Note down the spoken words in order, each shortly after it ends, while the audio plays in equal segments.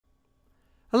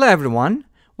Hello everyone,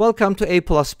 welcome to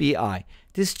aplusbi.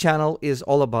 This channel is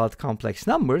all about complex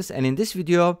numbers, and in this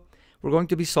video we're going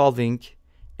to be solving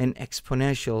an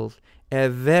exponential, a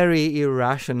very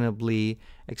irrationally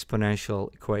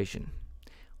exponential equation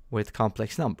with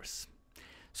complex numbers.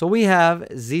 So we have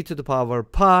z to the power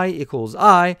pi equals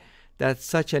I. That's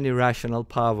such an irrational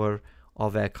power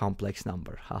of a complex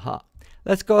number. Haha.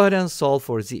 Let's go ahead and solve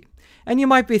for z. And you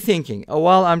might be thinking, oh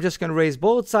well, I'm just going to raise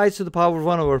both sides to the power of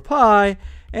 1 over pi,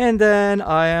 and then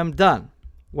I am done.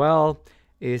 Well,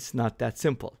 it's not that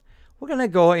simple. We're going to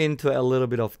go into a little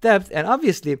bit of depth, and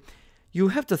obviously, you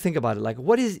have to think about it. Like,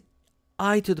 what is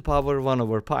I to the power of 1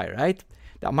 over pi, right?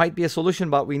 That might be a solution,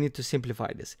 but we need to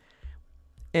simplify this.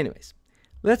 Anyways,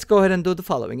 let's go ahead and do the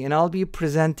following, and I'll be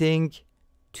presenting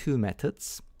two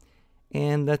methods.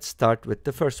 And let's start with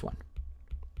the first one.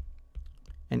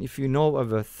 And if you know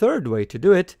of a third way to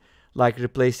do it, like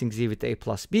replacing z with a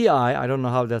plus bi, I don't know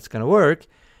how that's going to work,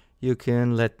 you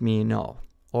can let me know.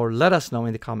 Or let us know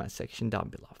in the comment section down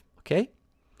below. Okay?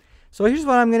 So here's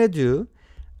what I'm going to do.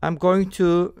 I'm going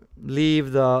to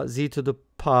leave the z to the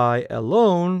pi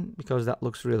alone, because that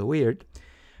looks really weird.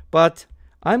 But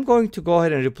I'm going to go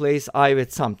ahead and replace I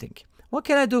with something. What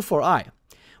can I do for I?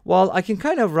 Well, I can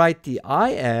kind of write the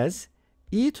I as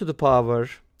e to the power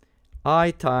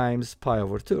I times pi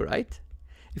over 2, right?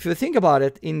 If you think about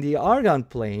it, in the Argand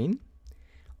plane,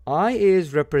 I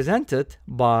is represented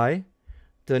by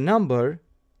the number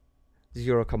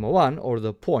 0, 1, or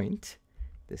the point.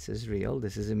 This is real,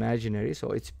 this is imaginary,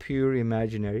 so it's pure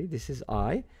imaginary. This is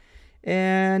I.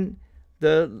 And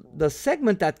the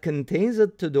segment that contains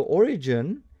it to the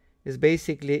origin is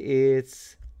basically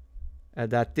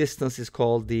that distance is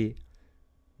called the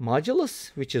modulus,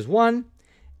 which is 1.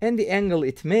 And the angle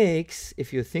it makes,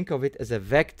 if you think of it as a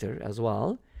vector as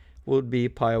well, would be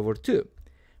pi over 2.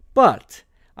 But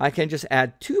I can just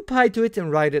add 2 pi to it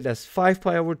and write it as 5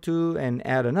 pi over 2, and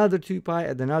add another 2 pi,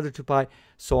 add another 2 pi,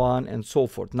 so on and so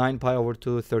forth. 9 pi over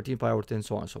 2, 13 pi over 2, and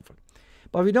so on and so forth.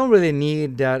 But we don't really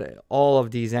need that all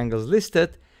of these angles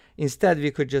listed. Instead,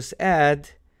 we could just add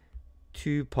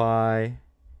 2 pi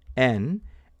n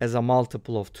as a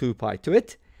multiple of 2 pi to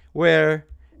it, where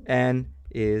n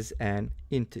is an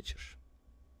integer.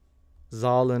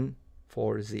 Zahlen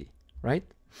for z, right?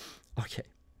 Okay.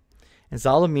 And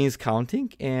Zahlen means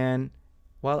counting, and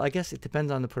well, I guess it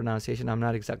depends on the pronunciation. I'm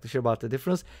not exactly sure about the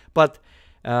difference, but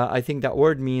I think that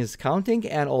word means counting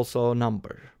and also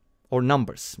number, or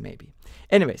numbers maybe.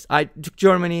 Anyways, I took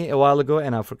Germany a while ago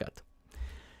and I forgot.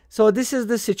 So this is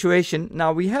the situation.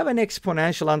 Now we have an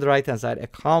exponential on the right hand side, a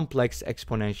complex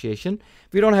exponentiation.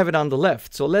 We don't have it on the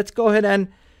left. So let's go ahead and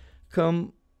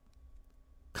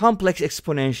complex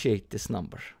exponentiate this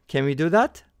number. Can we do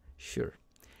that? Sure.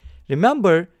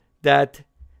 Remember that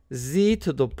z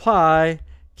to the pi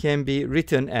can be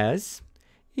written as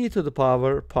e to the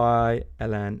power pi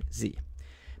ln z.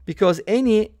 Because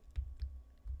any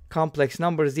complex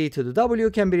number z to the w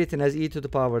can be written as e to the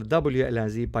power w ln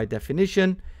z by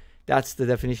definition. That's the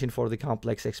definition for the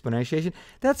complex exponentiation.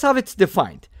 That's how it's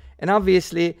defined. And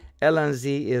obviously, ln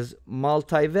z is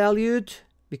multi-valued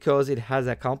because it has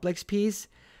a complex piece.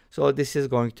 So this is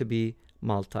going to be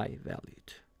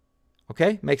multi-valued.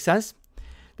 Okay, makes sense?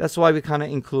 That's why we kind of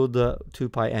include the 2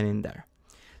 pi n in there.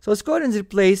 So let's go ahead and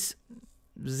replace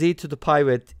z to the pi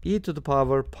with e to the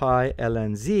power pi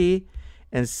ln z,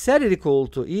 and set it equal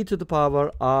to e to the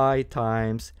power I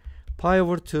times pi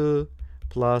over 2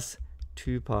 plus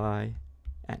 2 pi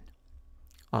n.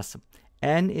 Awesome.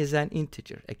 N is an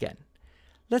integer again.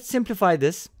 Let's simplify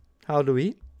this. How do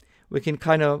we? We can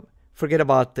kind of forget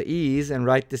about the e's and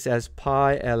write this as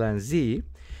pi ln z.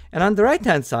 And on the right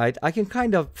hand side, I can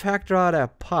kind of factor out a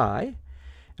pi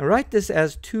and write this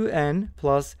as 2n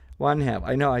plus 1/2.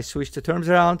 I know I switched the terms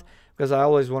around because I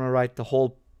always want to write the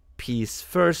whole piece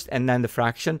first and then the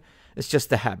fraction. It's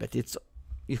just a habit.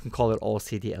 You can call it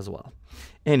OCD as well.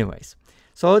 Anyways,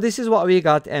 so this is what we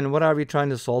got, and what are we trying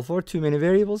to solve for? Too many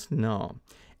variables? No.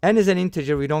 N is an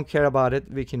integer. We don't care about it.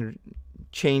 We can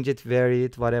change it, vary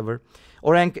it, whatever.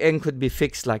 Or n could be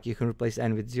fixed, like you can replace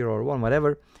n with 0 or 1,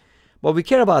 whatever. But we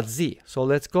care about z. So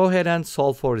let's go ahead and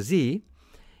solve for z.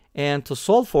 And to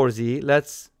solve for z,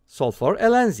 let's solve for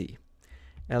ln z.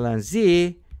 Ln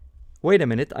z, wait a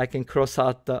minute, I can cross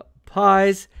out the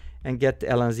pi's and get the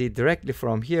ln z directly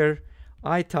from here.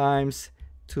 I times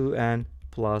 2n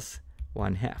plus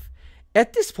 1/2.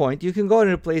 At this point, you can go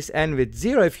and replace n with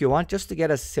 0 if you want, just to get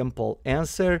a simple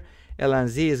answer. Ln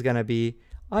z is going to be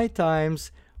I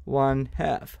times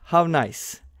 1/2. How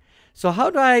nice. So how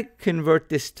do I convert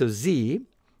this to z?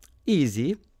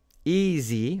 Easy,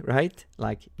 right?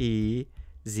 Like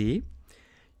easy.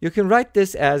 you can write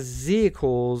this as z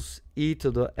equals e to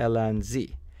the ln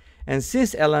z. And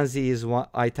since ln z is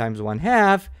I times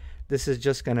 1/2, this is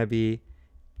just going to be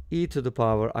e to the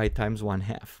power I times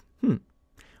 1/2.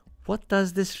 What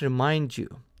does this remind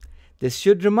you? This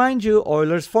should remind you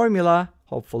Euler's formula,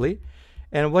 hopefully.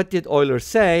 And what did Euler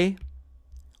say?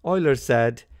 Euler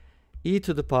said e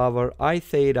to the power I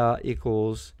theta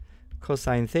equals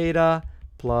cosine theta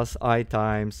plus I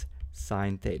times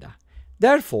sine theta.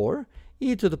 Therefore,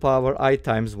 e to the power I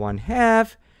times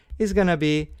 1/2 is going to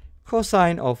be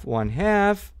cosine of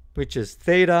 1/2, which is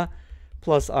theta,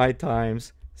 plus I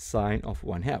times sine of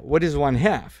 1/2. What is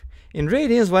 1/2? In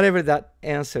radians, whatever that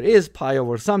answer is, pi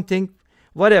over something,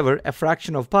 whatever, a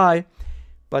fraction of pi,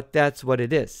 but that's what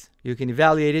it is. You can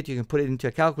evaluate it, you can put it into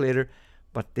a calculator,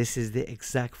 but this is the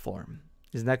exact form.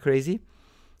 Isn't that crazy?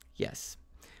 Yes.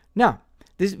 Now,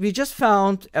 we just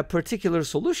found a particular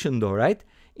solution though, right?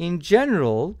 In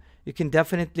general, you can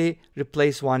definitely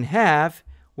replace 1/2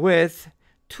 with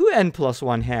 2n plus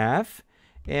 1/2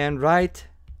 and write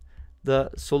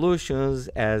the solutions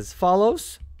as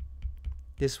follows.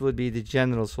 This would be the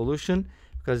general solution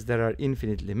because there are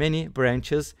infinitely many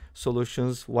branches,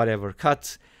 solutions, whatever,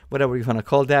 cuts, whatever you want to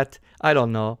call that. I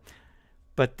don't know,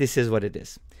 but this is what it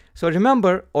is. So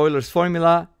remember Euler's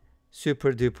formula,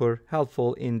 super duper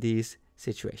helpful in these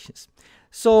situations.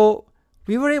 So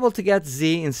we were able to get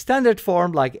z in standard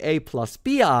form like a plus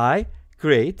bi.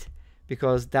 Great,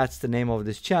 because that's the name of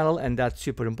this channel and that's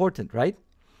super important, right?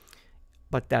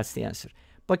 But that's the answer.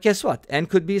 But guess what? N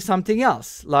could be something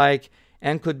else, like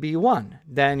n could be 1.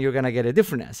 Then you're going to get a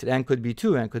different answer. N could be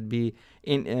 2, n could be,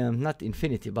 not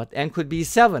infinity, but n could be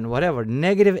 7, whatever,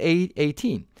 negative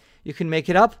 18. You can make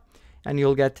it up and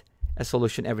you'll get a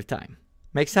solution every time.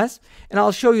 Make sense? And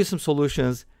I'll show you some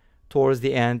solutions towards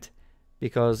the end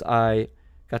because I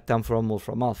got them from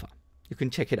Wolfram Alpha. You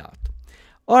can check it out.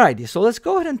 Alrighty, so let's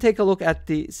go ahead and take a look at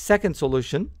the second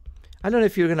solution. I don't know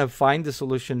if you're going to find the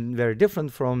solution very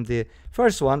different from the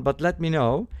first one, but let me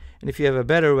know. And if you have a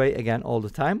better way, again, all the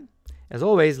time, as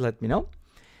always, let me know.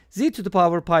 Z to the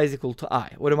power pi is equal to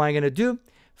I. What am I going to do?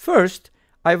 First,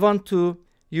 I want to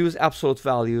use absolute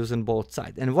values on both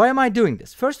sides. And why am I doing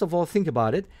this? First of all, think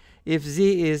about it. If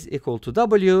z is equal to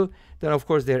w, then of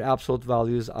course their absolute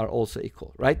values are also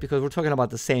equal, right? Because we're talking about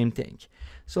the same thing.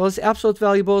 So let's absolute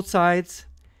value both sides.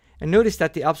 And notice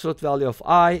that the absolute value of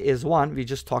I is 1. We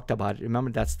just talked about it.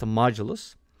 Remember, that's the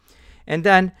modulus. And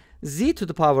then z to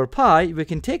the power pi, we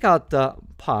can take out the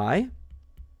pi.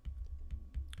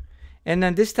 And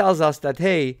then this tells us that,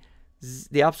 hey,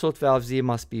 the absolute value of z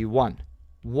must be 1.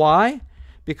 Why?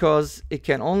 Because it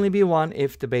can only be 1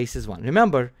 if the base is 1.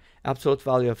 Remember, absolute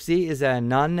value of z is a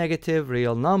non-negative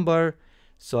real number.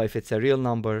 So if it's a real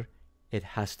number, it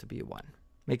has to be 1.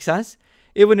 Make sense?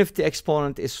 Even if the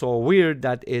exponent is so weird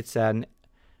that it's an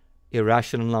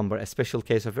irrational number, a special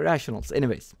case of irrationals.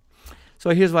 Anyways,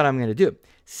 so here's what I'm going to do.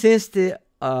 Since the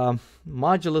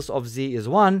modulus of z is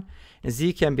 1, and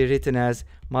z can be written as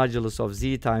modulus of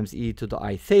z times e to the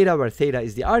I theta, where theta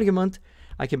is the argument,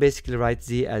 I can basically write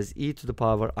z as e to the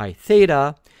power I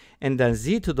theta, and then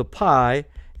z to the pi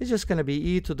is just going to be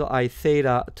e to the I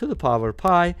theta to the power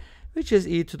pi, which is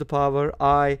e to the power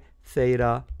I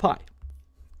theta pi.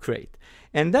 Great.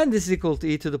 And then this is equal to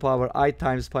e to the power I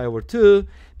times pi over 2,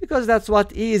 because that's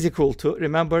what e is equal to.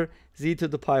 Remember, z to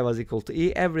the pi was equal to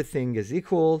e. Everything is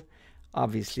equal.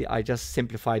 Obviously, I just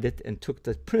simplified it and took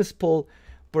the principal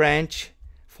branch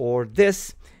for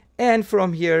this. And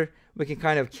from here, we can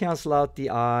kind of cancel out the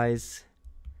i's.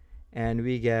 And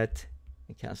we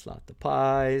cancel out the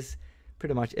pi's,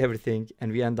 pretty much everything.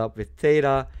 And we end up with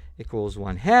theta equals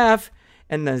 1/2.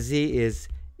 And then z is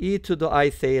e to the I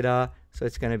theta. So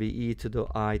it's going to be e to the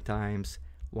I times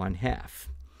 1/2.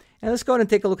 And let's go ahead and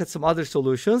take a look at some other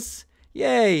solutions.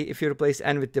 Yay! If you replace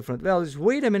n with different values.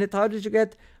 Wait a minute, how did you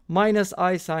get minus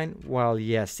I sine? Well,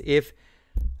 yes, if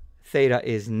theta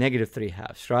is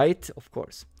 -3/2, right? Of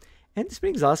course. And this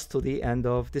brings us to the end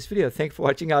of this video. Thank you for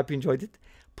watching. I hope you enjoyed it.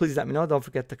 Please let me know. Don't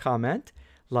forget to comment,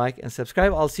 like, and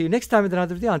subscribe. I'll see you next time with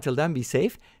another video. Until then, be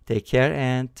safe, take care,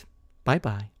 and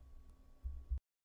bye-bye.